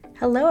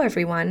Hello,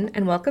 everyone,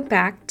 and welcome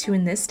back to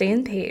In This Day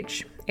and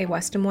Page, a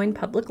West Des Moines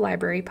Public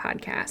Library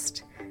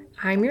podcast.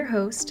 I'm your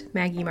host,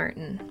 Maggie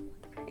Martin.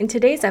 In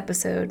today's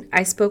episode,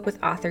 I spoke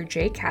with author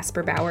Jay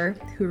Kasperbauer,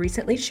 who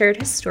recently shared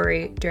his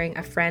story during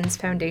a Friends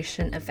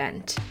Foundation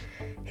event.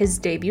 His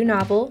debut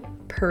novel,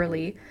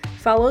 Pearly,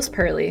 follows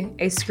Pearly,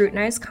 a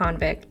scrutinized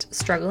convict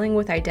struggling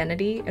with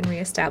identity and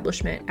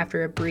reestablishment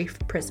after a brief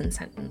prison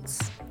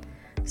sentence.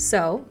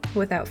 So,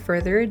 without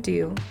further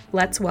ado,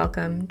 let's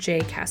welcome Jay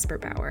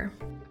Kasperbauer.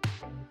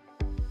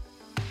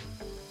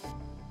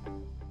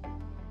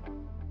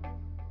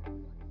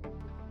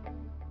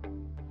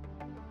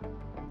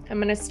 I'm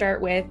going to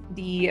start with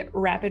the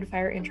rapid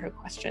fire intro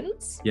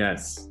questions.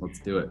 Yes, let's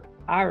do it.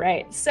 All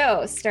right.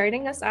 So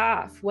starting us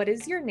off, what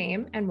is your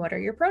name and what are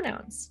your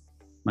pronouns?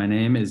 My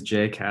name is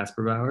Jay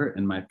Kasperbauer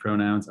and my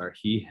pronouns are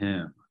he,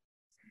 him.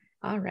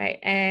 All right.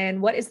 And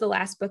what is the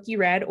last book you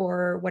read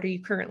or what are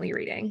you currently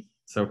reading?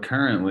 So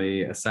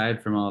currently,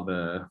 aside from all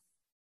the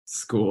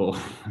school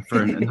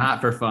for not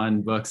for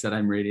fun books that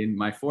I'm reading,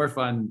 my for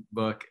fun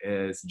book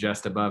is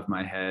Just Above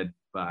My Head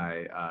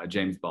by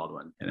James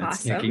Baldwin. And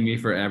it's taking me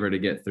forever to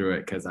get through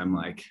it because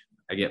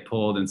I get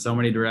pulled in so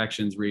many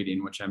directions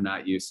reading, which I'm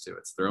not used to.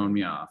 It's throwing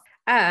me off.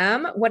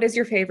 What is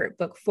your favorite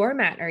book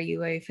format? Are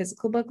you a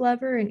physical book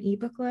lover, an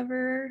ebook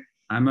lover?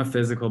 I'm a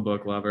physical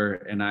book lover,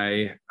 and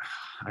I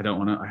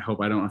hope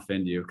I don't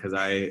offend you because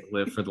I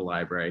live for the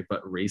library,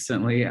 but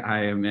recently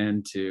I am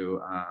into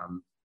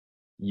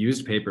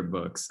used paper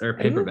books or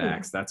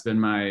paperbacks. Ooh. That's been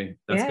my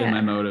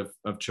mode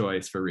of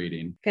choice for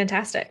reading.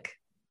 Fantastic.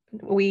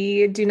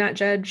 We do not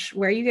judge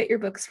where you get your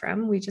books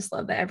from. We just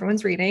love that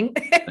everyone's reading.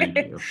 Thank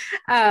you.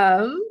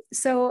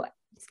 So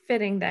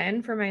fitting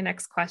then for my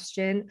next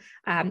question,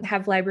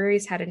 have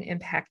libraries had an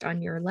impact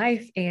on your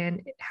life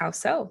and how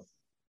so?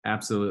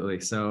 Absolutely.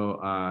 So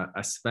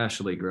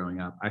especially growing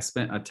up, I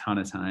spent a ton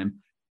of time,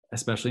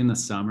 especially in the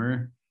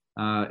summer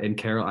in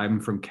Carroll. I'm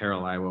from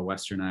Carroll, Iowa,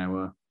 Western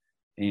Iowa.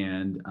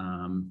 And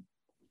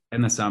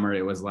in the summer,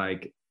 it was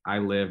like I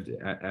lived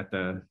at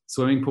the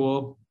swimming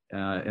pool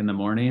in the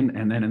morning,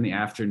 and then in the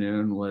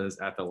afternoon was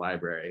at the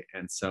library.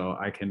 And so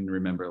I can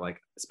remember like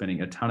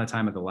spending a ton of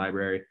time at the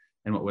library.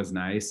 And what was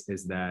nice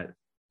is that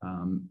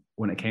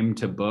when it came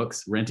to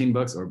books, renting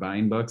books or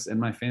buying books in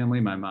my family,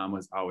 my mom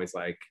was always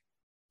like,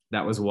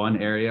 that was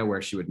one area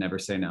where she would never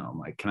say no. I'm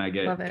like, can I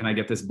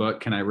get this book?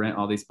 Can I rent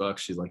all these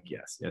books? She's like,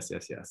 yes.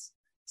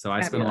 So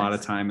I spent a lot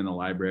of time in the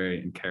library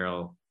in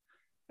Carroll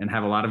and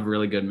have a lot of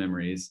really good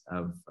memories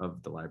of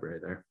the library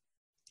there.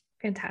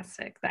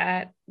 Fantastic.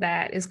 That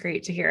is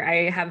great to hear.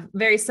 I have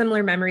very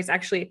similar memories.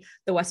 Actually,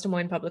 the West Des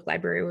Moines Public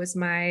Library was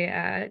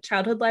my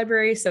childhood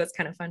library, so it's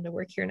kind of fun to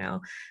work here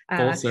now.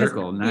 Full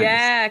circle, nice.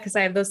 Yeah, because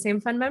I have those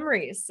same fun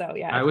memories. So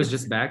yeah. I was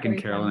just back in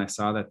Carroll and I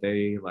saw that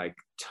they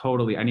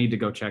I need to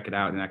go check it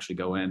out and actually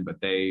go in,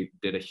 but they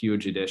did a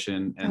huge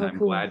addition and I'm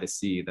glad to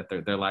see that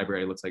their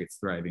library looks like it's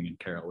thriving in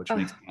Carroll, which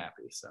makes me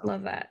happy. So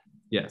love that.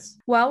 Yes.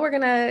 Well, we're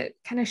going to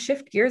kind of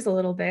shift gears a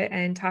little bit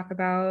and talk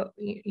about,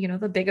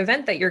 the big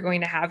event that you're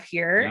going to have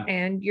here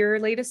and your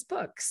latest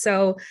book.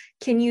 So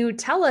can you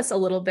tell us a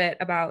little bit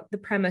about the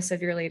premise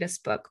of your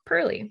latest book,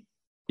 Pearly?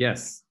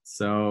 Yes.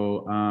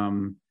 So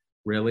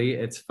really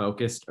it's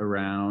focused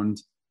around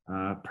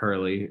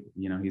Pearly.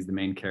 He's the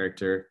main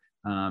character.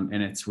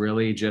 And it's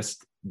really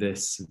just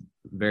this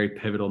very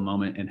pivotal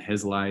moment in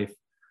his life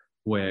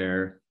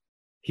where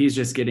he's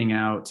just getting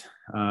out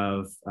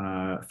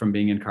from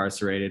being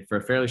incarcerated for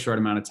a fairly short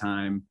amount of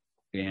time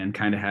and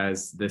kind of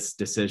has this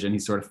decision.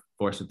 He's sort of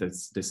forced with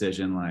this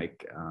decision,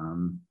 like,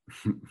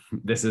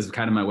 this is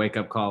kind of my wake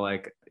up call.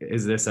 Like,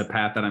 is this a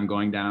path that I'm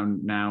going down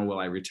now? Will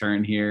I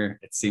return here?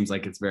 It seems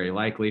like it's very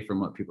likely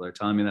from what people are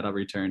telling me that I'll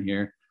return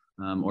here.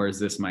 Or is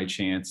this my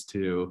chance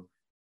to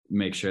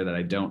make sure that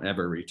I don't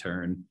ever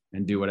return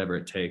and do whatever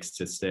it takes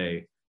to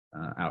stay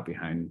out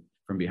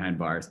from behind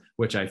bars,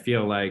 which I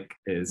feel like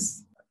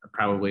is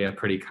probably a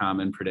pretty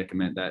common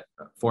predicament that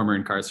former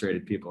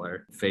incarcerated people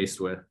are faced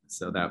with.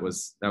 So that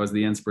was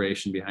the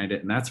inspiration behind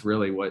it. And that's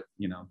really what,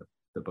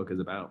 the book is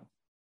about.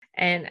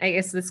 And I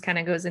guess this kind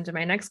of goes into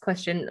my next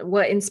question.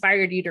 What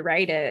inspired you to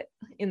write it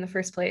in the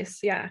first place?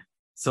 Yeah.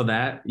 So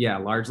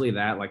largely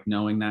that, like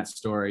knowing that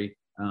story,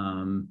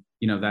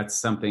 that's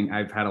something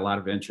I've had a lot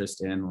of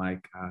interest in,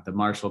 like the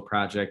Marshall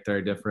Project. There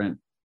are different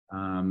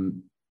not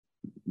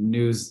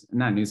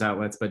news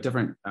outlets, but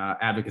different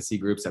advocacy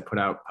groups that put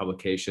out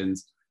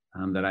publications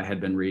that I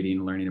had been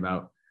reading, learning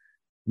about,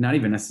 not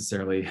even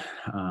necessarily,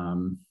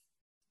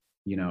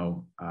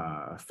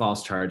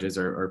 false charges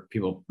or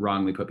people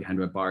wrongly put behind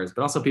bars,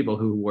 but also people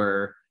who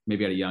were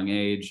maybe at a young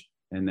age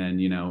and then,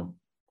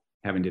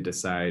 having to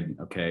decide,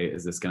 okay,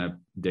 is this going to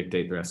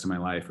dictate the rest of my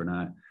life or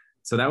not?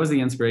 So that was the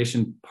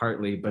inspiration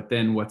partly. But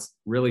then what's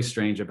really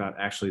strange about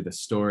actually the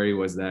story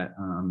was that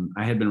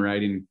I had been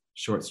writing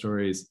short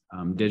stories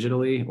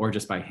digitally or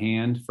just by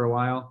hand for a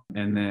while,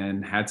 and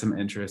then had some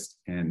interest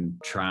in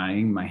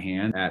trying my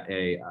hand at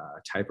a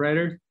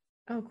typewriter.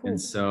 Oh, cool.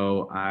 And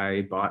so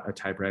I bought a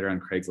typewriter on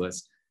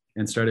Craigslist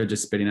and started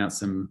just spitting out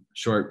some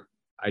short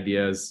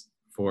ideas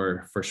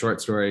for short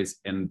stories.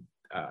 And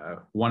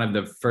one of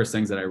the first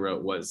things that I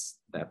wrote was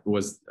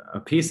a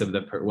piece of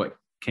what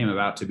came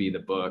about to be the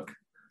book.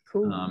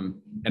 Cool.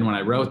 And when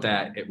I wrote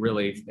that,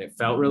 it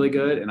felt really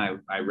good. And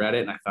I read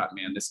it and I thought,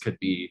 man, this could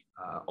be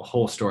a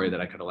whole story that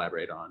I could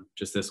elaborate on,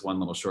 just this one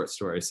little short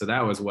story. So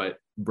that was what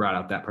brought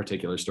out that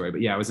particular story.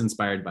 But yeah, I was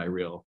inspired by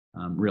real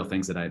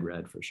things that I'd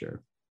read for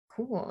sure.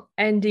 Cool.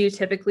 And do you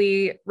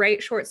typically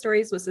write short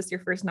stories? Was this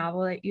your first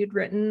novel that you'd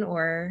written,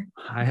 or?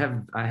 I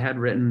had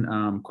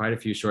written quite a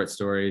few short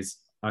stories,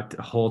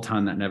 a whole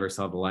ton that never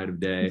saw the light of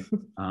day.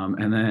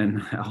 And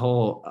then a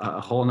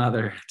whole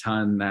nother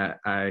ton that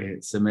I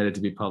submitted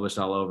to be published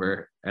all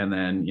over. And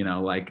then,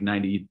 like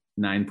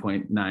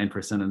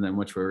 99.9% of them,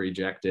 which were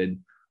rejected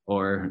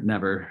or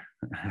never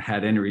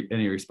had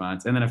any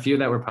response. And then a few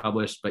that were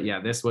published, but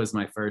yeah, this was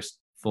my first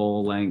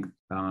full length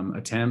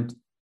attempt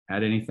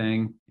at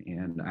anything.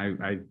 And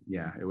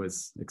it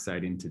was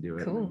exciting to do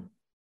it. Cool.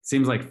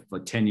 Seems like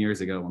 10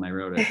 years ago when I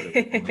wrote it, but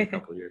it was only a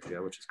couple of years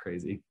ago, which is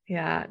crazy.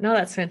 Yeah, no,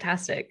 that's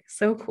fantastic.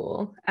 So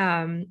cool.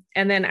 And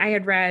then I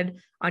had read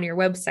on your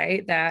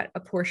website that a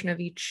portion of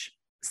each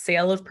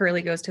sale of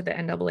Pearly goes to the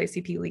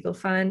NAACP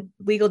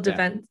Legal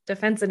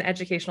Defense and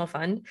Educational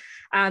Fund.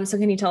 So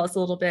can you tell us a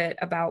little bit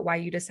about why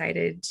you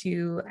decided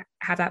to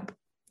have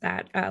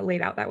that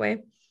laid out that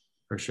way?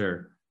 For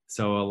sure.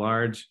 So a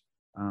large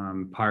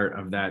part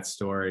of that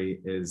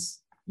story is,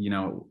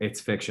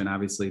 it's fiction,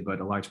 obviously, but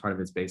a large part of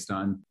it's based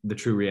on the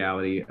true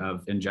reality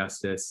of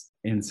injustice.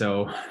 And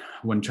so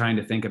when trying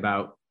to think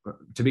about,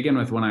 to begin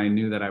with, when I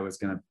knew that I was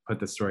going to put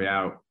the story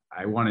out,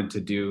 I wanted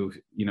to do,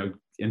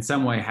 in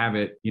some way have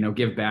it,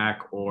 give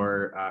back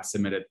or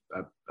submit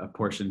a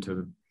portion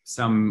to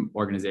some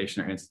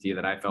organization or entity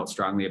that I felt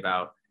strongly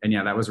about. And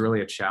yeah, that was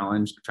really a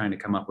challenge, trying to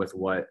come up with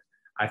what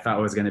I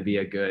thought was going to be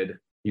a good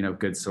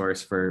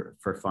source for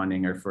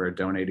funding or for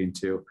donating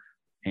to.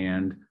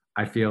 And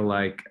I feel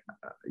like,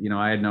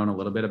 I had known a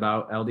little bit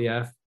about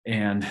LDF,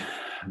 and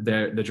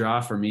the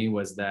draw for me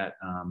was that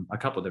a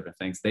couple of different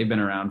things. They've been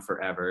around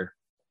forever.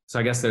 So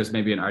I guess there's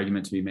maybe an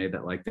argument to be made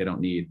that like they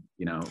don't need,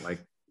 like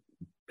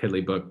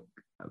piddly book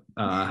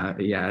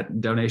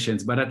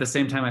donations. But at the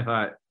same time, I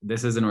thought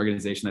this is an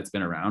organization that's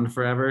been around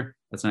forever.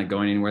 That's not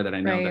going anywhere, that I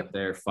know that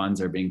their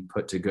funds are being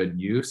put to good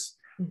use.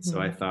 Mm-hmm.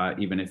 So I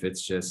thought even if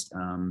it's just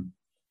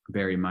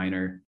very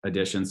minor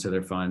additions to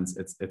their funds,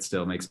 it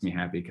still makes me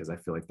happy because I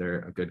feel like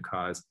they're a good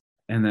cause.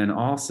 And then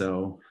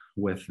also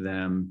with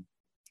them,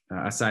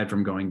 aside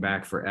from going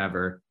back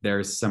forever,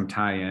 there's some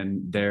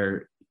tie-in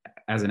there.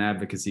 As an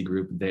advocacy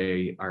group,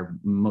 they are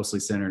mostly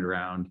centered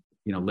around,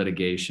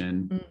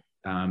 litigation.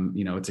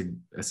 Mm. It's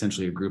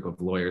essentially a group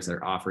of lawyers that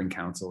are offering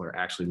counsel or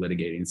actually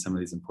litigating some of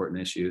these important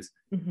issues.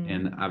 Mm-hmm.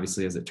 And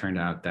obviously, as it turned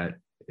out, that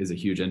is a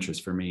huge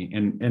interest for me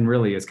and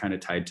really is kind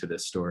of tied to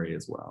this story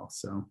as well.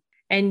 So.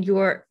 And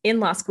you're in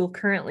law school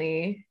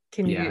currently.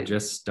 I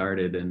just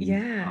started in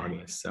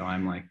August. So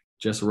I'm like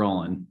just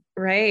rolling.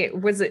 Right.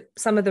 Was it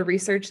some of the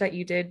research that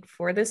you did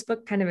for this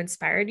book kind of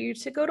inspired you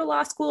to go to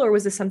law school, or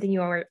was this something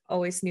you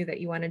always knew that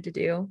you wanted to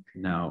do?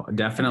 No,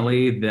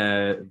 definitely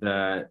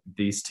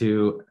these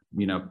two,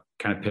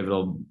 kind of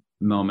pivotal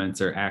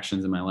moments or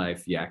actions in my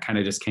life. Yeah. Kind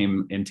of just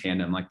came in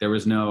tandem. Like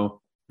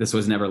this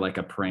was never like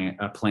a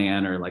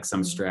plan or like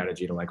some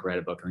strategy to like write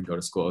a book and then go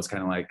to school. It was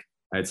kind of like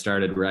I had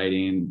started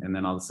writing, and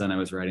then all of a sudden I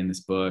was writing this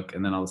book,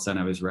 and then all of a sudden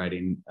I was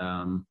writing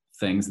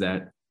things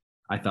that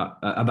I thought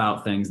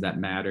about things that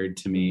mattered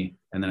to me.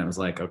 And then it was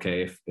like,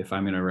 okay, if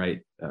I'm going to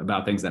write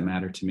about things that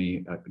matter to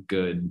me, a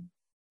good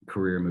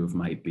career move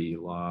might be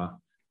law,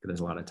 but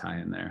there's a lot of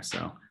tie in there.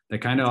 So they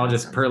kind of all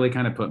just Pearly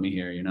kind of put me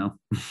here,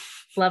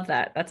 Love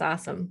that. That's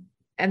awesome.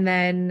 And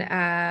then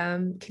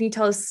can you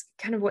tell us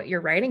kind of what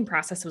your writing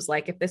process was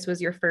like? If this was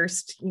your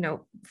first,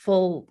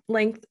 full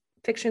length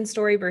fiction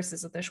story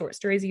versus the short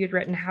stories you'd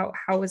written, how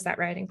was that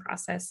writing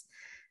process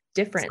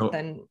different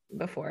than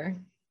before?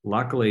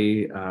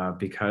 Luckily,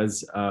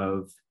 because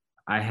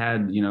I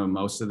had,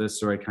 most of this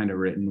story kind of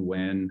written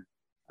when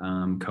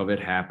COVID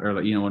happened, or,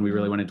 when we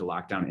really went into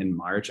lockdown in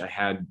March. I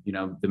had,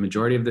 the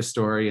majority of the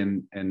story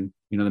and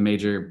the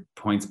major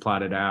points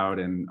plotted out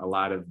and a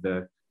lot of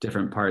the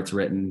different parts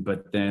written,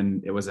 but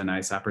then it was a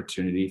nice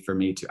opportunity for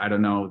me to, I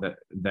don't know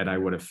that I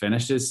would have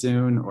finished as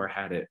soon or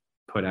had it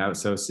put out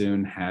so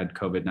soon had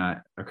COVID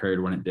not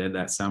occurred when it did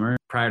that summer.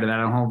 Prior to that,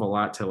 I don't have a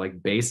lot to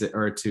like base it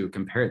or to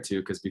compare it to,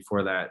 because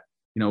before that,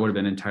 it would have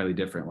been entirely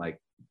different. Like,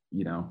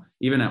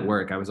 even at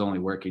work, I was only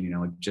working,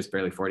 like just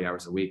barely 40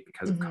 hours a week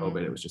because of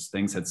COVID. It was just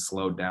things had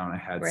slowed down. I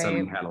had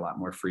suddenly had a lot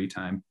more free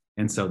time.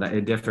 And so that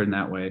it differed in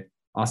that way.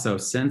 Also,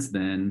 since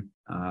then,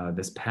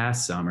 this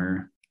past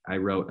summer, I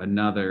wrote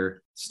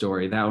another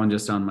story, that one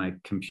just on my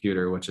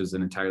computer, which is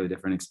an entirely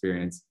different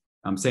experience.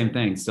 Same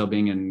thing, still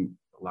being in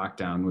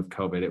lockdown with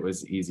COVID, it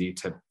was easy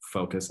to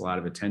focus a lot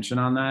of attention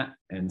on that.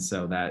 And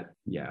so that,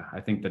 I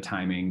think the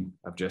timing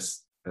of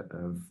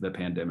the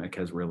pandemic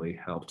has really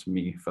helped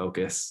me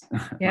focus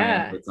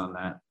my efforts on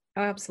that.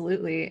 Oh,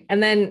 absolutely.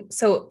 And then,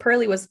 so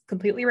Pearly was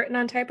completely written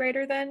on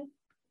typewriter then?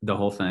 The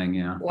whole thing.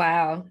 Yeah.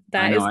 Wow, I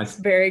that know. is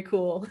very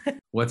cool.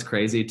 What's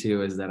crazy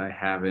too is that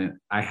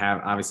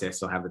obviously I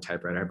still have the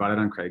typewriter. I bought it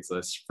on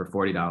Craigslist for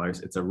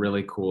 $40. It's a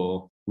really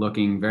cool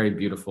looking, very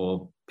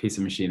beautiful piece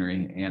of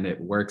machinery and it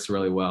works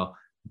really well.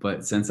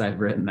 But since I've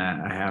written that,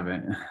 I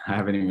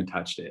haven't even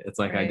touched it. It's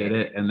like I did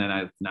Right. it and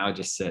then now it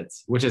just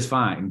sits, which is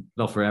fine.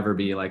 It'll forever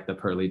be like the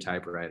Pearly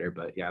typewriter.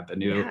 But yeah,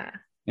 Yeah.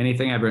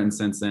 anything I've written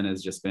since then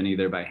has just been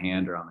either by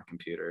hand or on the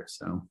computer.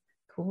 So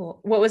Cool.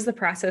 What was the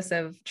process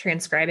of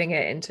transcribing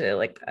it into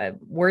like a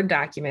Word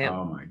document?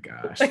 oh my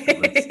gosh,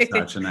 that was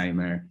such a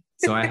nightmare.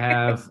 So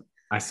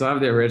I still have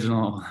the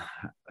original.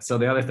 So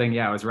the other thing,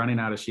 yeah, I was running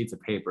out of sheets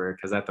of paper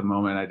because at the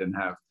moment I didn't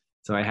have.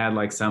 So I had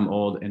like some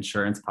old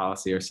insurance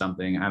policy or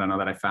something, I don't know,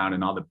 that I found,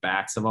 and all the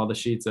backs of all the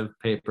sheets of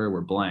paper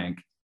were blank.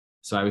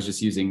 So I was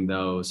just using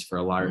those for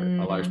a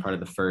large part of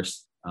the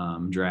first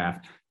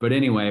draft. But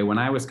anyway, when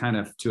I was kind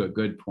of to a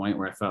good point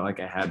where I felt like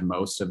I had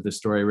most of the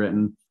story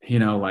written,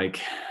 like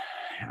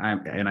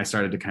I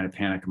started to kind of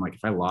panic. I'm like,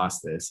 if I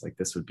lost this, like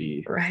this would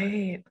be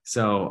Right.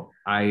 so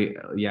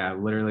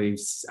literally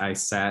I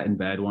sat in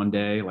bed one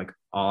day, like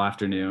all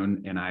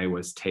afternoon, and I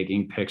was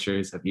taking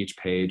pictures of each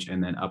page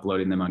and then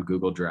uploading them on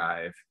Google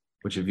Drive,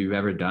 which if you've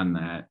ever done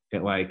that,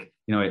 it like,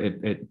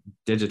 it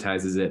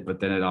digitizes it, but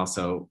then it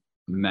also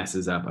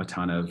messes up a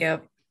ton of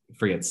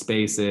forget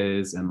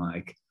spaces and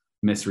like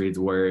misreads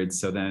words.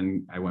 So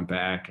then I went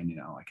back and,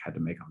 like had to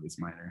make all these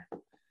minor.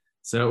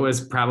 So it was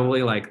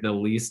probably like the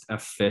least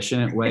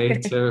efficient way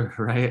to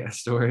write a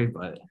story,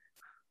 but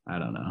I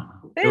don't know.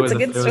 It's a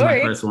good it was my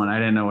story. first one. I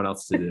didn't know what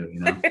else to do.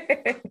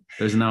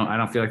 I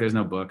don't feel like there's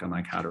no book on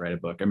like how to write a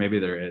book, or maybe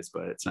there is,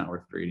 but it's not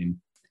worth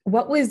reading.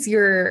 What was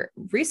your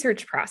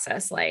research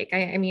process like?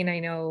 I mean, I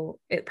know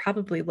it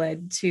probably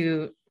led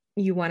to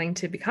you wanting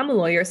to become a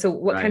lawyer. So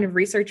what kind of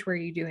research were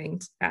you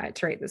doing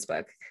to write this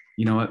book?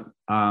 You know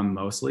what?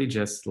 Mostly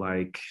just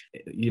like,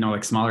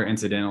 like smaller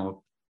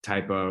incidental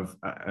type of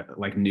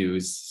like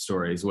news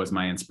stories was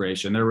my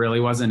inspiration. There really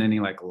wasn't any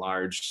like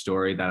large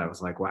story that I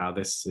was like, wow,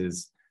 this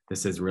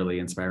is really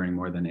inspiring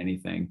more than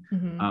anything.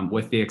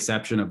 With the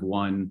exception of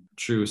one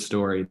true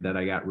story that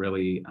I got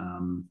really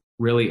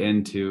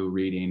into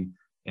reading.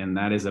 And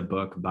that is a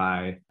book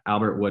by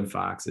Albert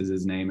Woodfox is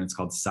his name. It's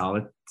called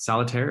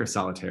Solitaire or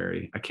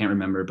Solitary. I can't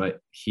remember, but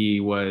he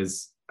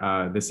was,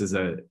 this is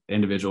an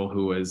individual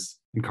who was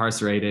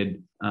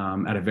incarcerated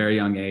at a very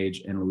young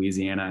age in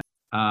Louisiana.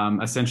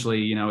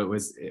 Essentially, it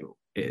was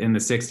in the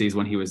 60s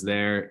when he was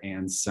there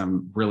and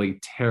some really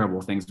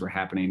terrible things were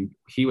happening.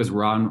 He was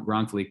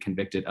wrongfully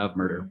convicted of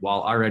murder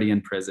while already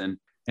in prison,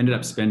 ended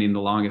up spending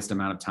the longest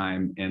amount of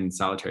time in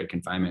solitary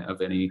confinement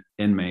of any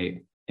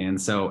inmate. And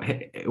so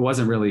it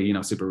wasn't really,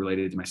 super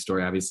related to my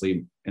story.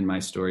 Obviously, in my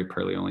story,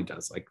 Pearly only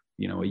does like,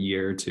 a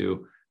year or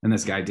two. And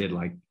this guy did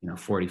like,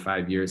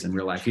 45 years in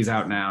real life. He's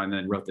out now and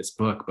then wrote this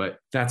book. But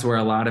that's where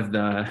a lot of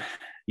the,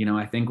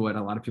 I think what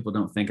a lot of people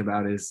don't think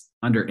about is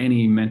under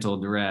any mental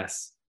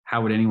duress,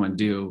 how would anyone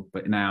do?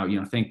 But now,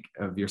 think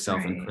of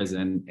yourself in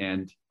prison,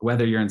 and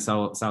whether you're in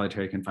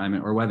solitary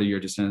confinement or whether you're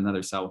just in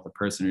another cell with a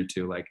person or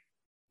two, like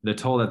the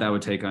toll that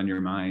would take on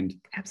your mind,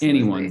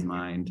 anyone's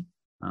mind.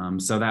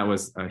 So that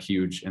was a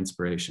huge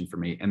inspiration for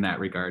me in that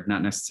regard,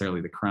 not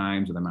necessarily the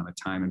crimes or the amount of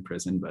time in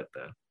prison, but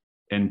the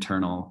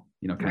internal,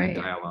 kind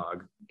of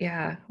dialogue.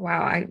 Yeah.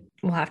 Wow. I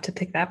will have to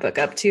pick that book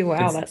up too.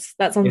 Wow.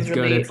 That sounds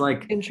really good. It's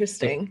like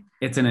interesting.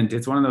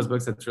 It's one of those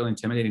books that's really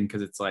intimidating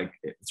because it's like,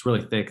 it's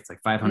really thick. It's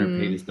like 500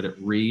 pages, but it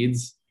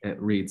reads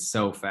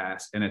so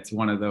fast. And it's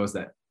one of those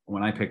that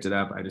when I picked it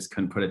up, I just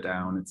couldn't put it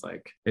down. It's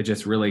like, it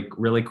just really,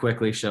 really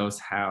quickly shows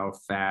how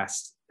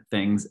fast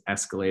things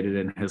escalated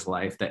in his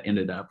life that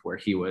ended up where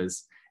he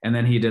was. And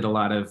then he did a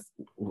lot of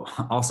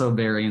also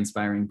very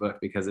inspiring book,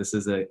 because this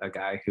is a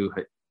guy who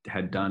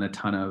had done a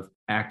ton of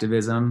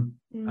activism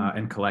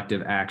and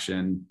collective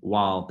action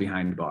while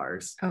behind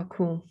bars. Oh,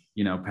 cool.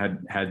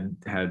 Had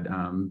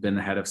been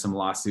the head of some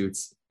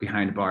lawsuits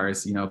behind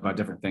bars, about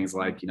different things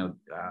like,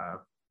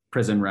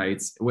 prison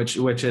rights, which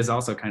is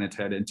also kind of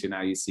tied into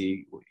now you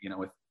see,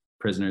 with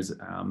prisoners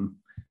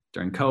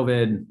during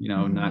COVID,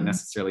 not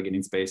necessarily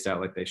getting spaced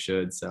out like they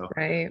should. So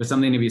there's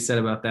something to be said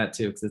about that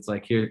too. Cause it's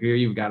like, here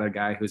you've got a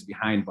guy who's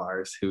behind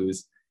bars,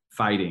 who's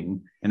fighting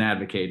and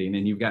advocating,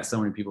 and you've got so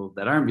many people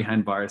that aren't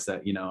behind bars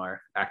that,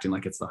 are acting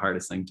like it's the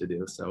hardest thing to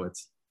do. So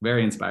it's a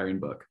very inspiring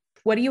book.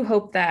 What do you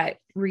hope that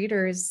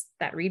readers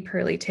that read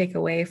Pearly take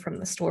away from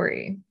the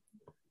story?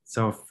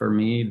 So for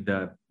me,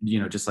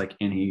 just like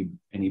any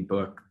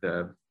book,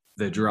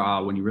 the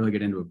draw when you really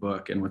get into a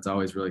book, and what's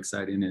always really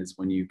exciting is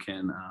when you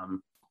can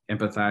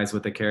empathize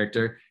with the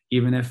character,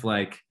 even if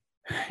like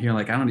you're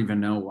like, I don't even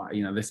know why,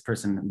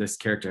 this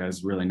character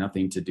has really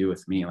nothing to do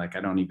with me. Like,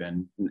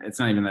 it's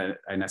not even that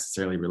I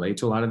necessarily relate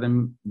to a lot of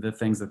them, the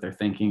things that they're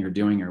thinking or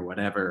doing or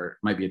whatever.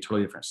 It might be a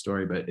totally different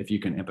story, but if you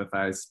can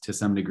empathize to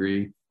some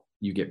degree,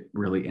 you get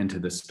really into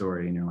the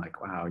story and you're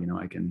like, wow,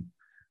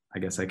 I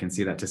guess I can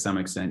see that to some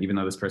extent, even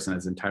though this person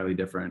has an entirely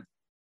different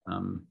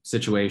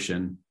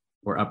situation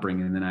or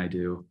upbringing than I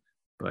do.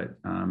 But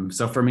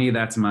so for me,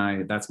 that's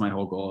my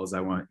whole goal is I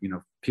want,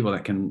 people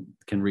that can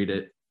read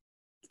it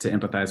to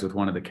empathize with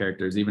one of the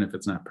characters, even if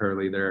it's not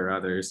Pearlie. There are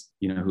others,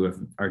 who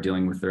are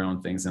dealing with their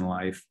own things in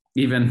life.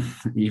 Even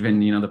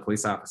the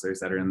police officers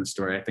that are in the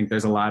story. I think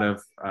there's a lot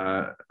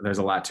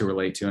to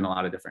relate to and a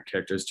lot of different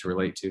characters to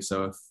relate to.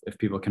 So if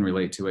people can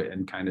relate to it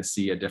and kind of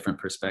see a different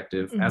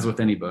perspective, as with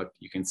any book,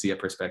 you can see a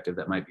perspective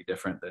that might be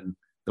different than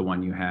the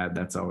one you had.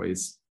 That's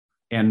always,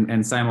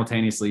 and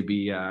simultaneously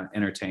be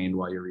entertained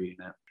while you're reading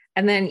it.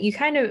 And then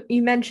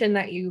you mentioned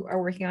that you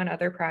are working on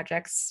other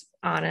projects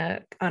on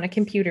a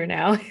computer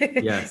now.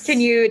 Yes. Can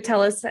you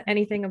tell us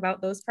anything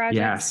about those projects?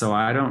 Yeah. So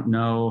I don't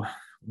know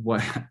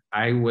what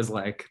I was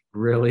like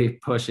really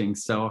pushing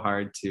so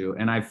hard to,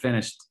 and I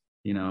finished,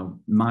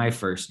 my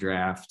first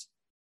draft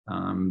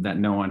that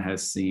no one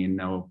has seen,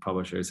 no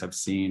publishers have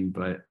seen,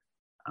 but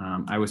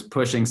I was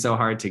pushing so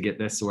hard to get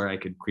this where I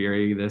could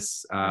query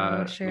this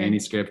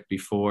manuscript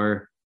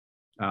before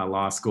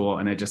law school,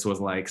 and it just was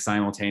like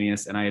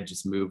simultaneous, and I had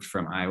just moved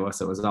from Iowa,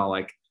 so it was all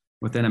like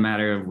within a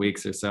matter of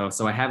weeks or so.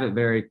 So I have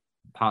it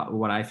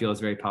what I feel is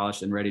very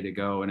polished and ready to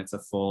go, and it's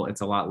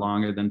a lot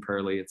longer than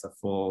Pearlie. It's a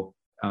full,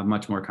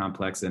 much more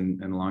complex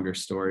and longer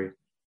story.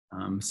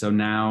 So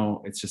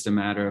now it's just a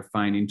matter of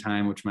finding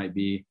time, which might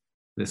be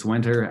this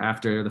winter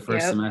after the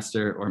first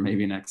semester, or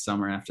maybe next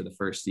summer after the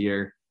first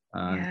year,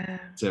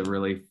 to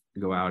really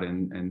go out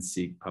and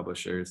seek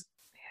publishers.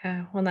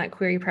 Yeah, well, that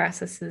query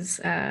process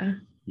is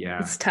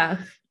it's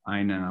tough.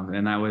 I know.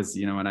 And that was,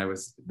 when I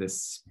was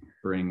this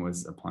spring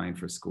was applying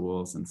for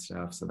schools and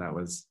stuff. So that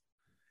was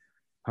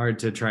hard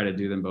to try to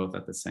do them both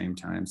at the same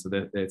time. So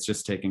that it's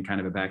just taking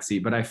kind of a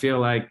backseat. But I feel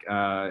like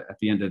at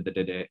the end of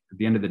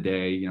the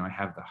day, I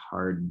have the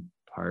hard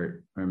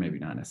part, or maybe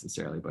not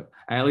necessarily, but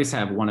I at least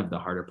have one of the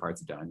harder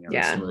parts done.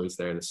 The story's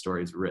there, the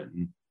story's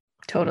written.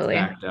 Totally.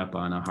 It's backed up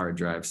on a hard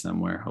drive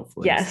somewhere,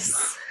 hopefully.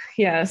 Yes.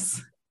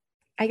 Yes.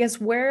 I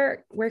guess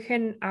where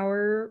can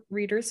our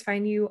readers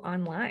find you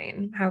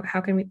online?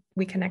 How can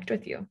we connect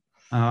with you?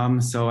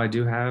 So I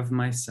do have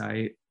my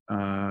site,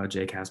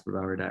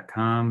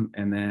 jkasperbauer.com,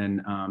 and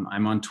then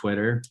I'm on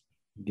Twitter,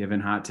 giving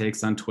hot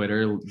takes on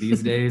Twitter.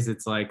 These days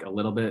it's like a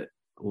little bit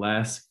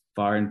less,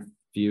 far and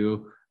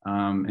few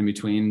in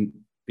between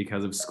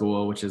because of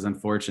school, which is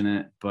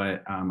unfortunate,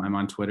 but I'm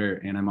on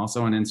Twitter, and I'm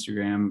also on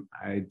Instagram.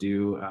 I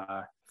do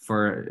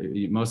for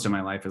most of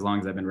my life, as long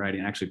as I've been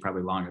writing, actually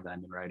probably longer than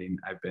I've been writing,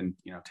 I've been,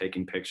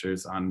 taking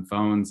pictures on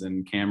phones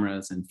and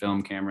cameras and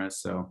film cameras.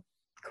 So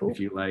cool.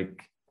 If you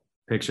like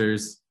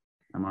pictures,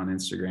 I'm on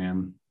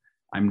Instagram.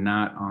 I'm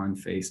not on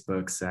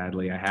Facebook,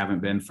 sadly. I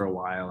haven't been for a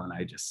while, and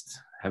I just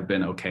have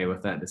been okay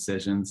with that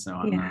decision. So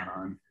I'm not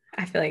on.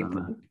 I feel like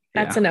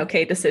that's an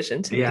okay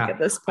decision to make at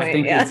this point. I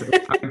think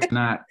it's hard to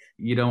not,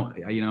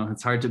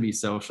 it's hard to be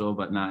social,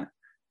 but not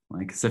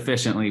like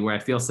sufficiently, where I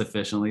feel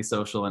sufficiently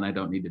social and I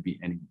don't need to be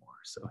anymore.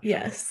 So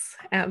yes,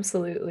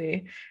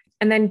 absolutely.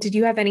 And then did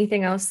you have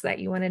anything else that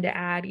you wanted to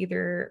add,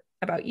 either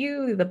about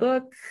you, the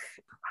book?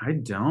 I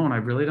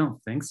really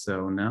don't think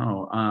so.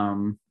 No.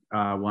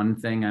 One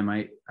thing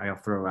I'll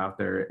throw out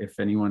there, if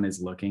anyone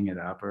is looking it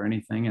up or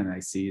anything, and I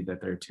see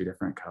that there are two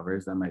different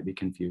covers, that might be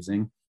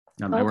confusing.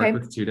 I work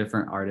with two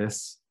different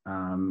artists.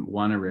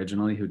 One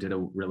originally who did a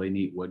really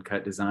neat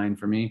woodcut design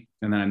for me.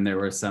 And then there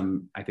were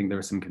some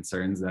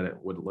concerns that it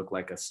would look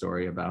like a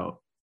story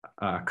about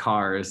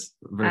cars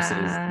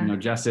versus,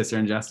 justice or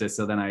injustice.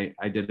 So then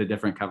I did a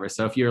different cover.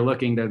 So if you're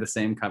looking, they're the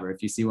same cover.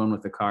 If you see one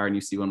with a car and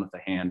you see one with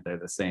a hand, they're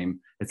the same.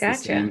 It's the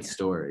same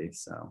story.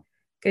 So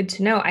good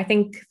to know. I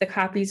think the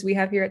copies we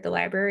have here at the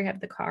library have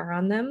the car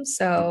on them.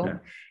 So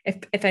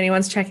if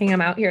anyone's checking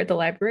them out here at the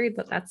library,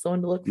 that's the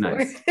one to look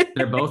for.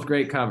 They're both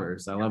great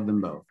covers. I love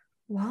them both.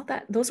 Well,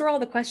 those were all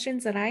the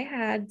questions that I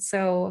had.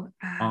 So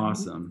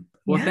awesome.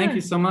 Well, thank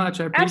you so much.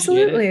 I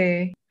appreciate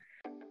it.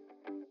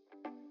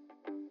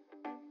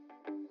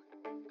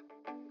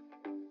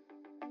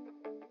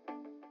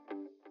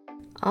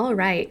 All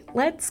right,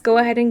 let's go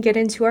ahead and get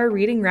into our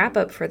reading wrap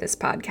up for this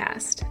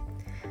podcast.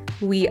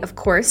 We, of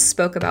course,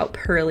 spoke about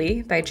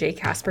Pearlie by J.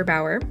 Caspar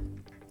Bauer,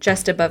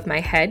 Just Above My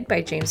Head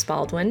by James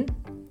Baldwin,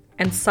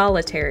 and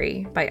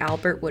Solitary by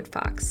Albert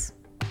Woodfox.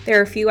 There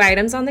are a few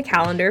items on the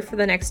calendar for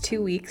the next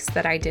 2 weeks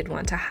that I did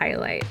want to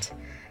highlight.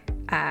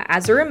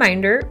 As a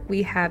reminder,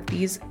 we have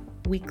these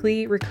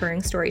weekly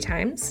recurring story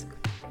times.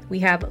 We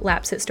have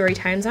Lapsit story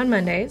times on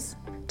Mondays,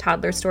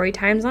 Toddler story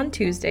times on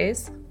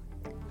Tuesdays,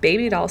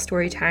 Baby doll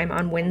story time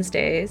on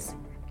Wednesdays,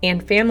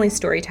 and family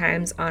story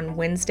times on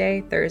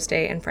Wednesday,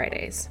 Thursday, and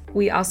Fridays.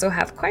 We also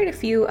have quite a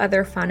few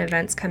other fun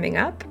events coming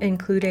up,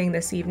 including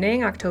this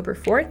evening, October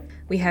 4th.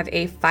 We have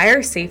a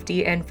fire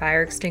safety and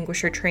fire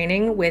extinguisher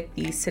training with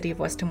the City of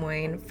West Des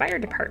Moines Fire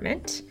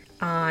Department.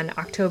 On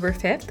October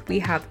 5th, we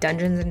have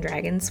Dungeons and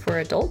Dragons for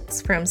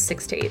adults from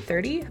 6 to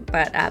 8:30,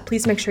 but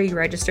please make sure you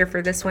register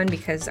for this one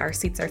because our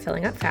seats are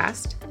filling up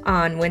fast.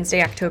 On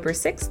Wednesday, October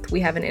 6th, we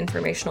have an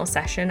informational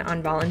session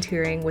on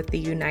volunteering with the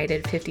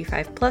United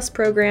 55 Plus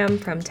program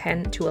from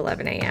 10 to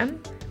 11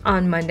 a.m.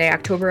 On Monday,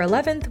 October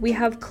 11th, we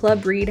have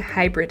Club Read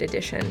Hybrid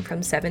Edition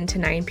from 7 to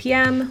 9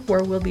 p.m.,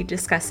 where we'll be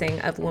discussing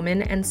Of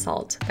Woman and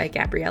Salt by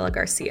Gabriela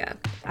Garcia.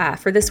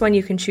 For this one,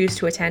 you can choose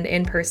to attend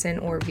in person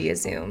or via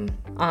Zoom.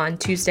 On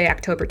Tuesday,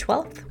 October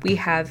 12th, we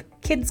have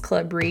Kids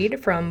Club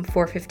Read from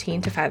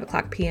 4:15 to 5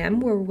 o'clock p.m.,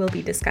 where we'll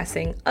be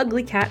discussing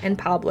Ugly Cat and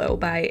Pablo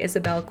by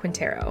Isabel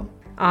Quintero.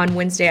 On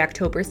Wednesday,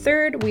 October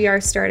 3rd, we are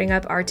starting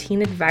up our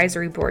Teen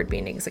Advisory Board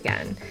meetings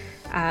again.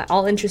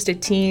 All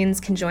interested teens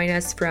can join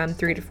us from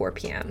 3 to 4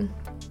 p.m.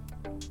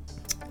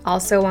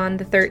 Also on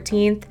the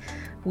 13th,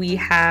 we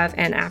have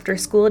an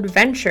after-school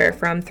adventure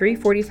from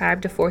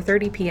 3:45 to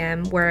 4:30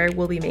 p.m. where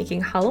we'll be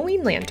making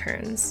Halloween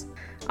lanterns.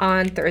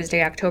 On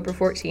Thursday, October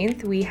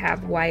 14th, we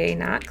have YA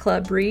Not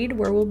Club Read,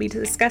 where we'll be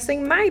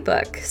discussing my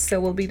book. So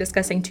we'll be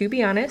discussing To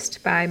Be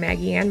Honest by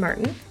Maggie Ann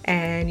Martin,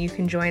 and you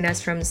can join us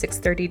from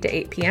 6:30 to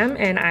 8 p.m.,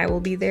 and I will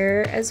be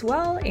there as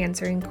well,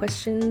 answering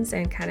questions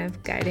and kind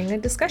of guiding a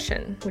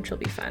discussion, which will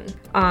be fun.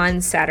 On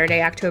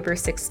Saturday, October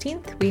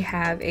 16th, we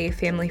have a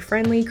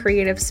family-friendly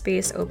creative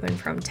space open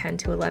from 10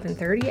 to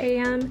 11:30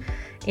 a.m.,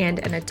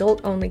 and an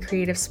adult-only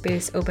creative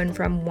space open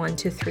from 1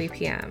 to 3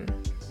 p.m.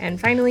 And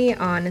finally,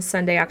 on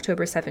Sunday,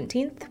 October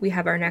 17th, we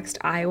have our next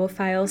Iowa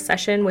Files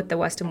session with the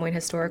West Des Moines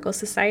Historical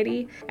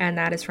Society, and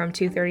that is from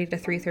 2:30 to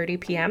 3:30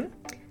 p.m.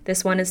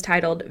 This one is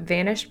titled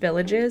Vanished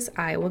Villages,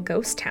 Iowa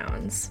Ghost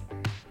Towns.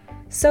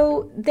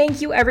 So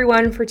thank you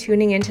everyone for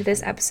tuning into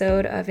this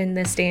episode of In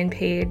This Day and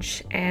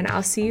Page, and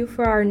I'll see you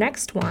for our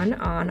next one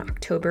on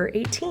October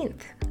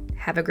 18th.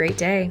 Have a great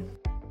day.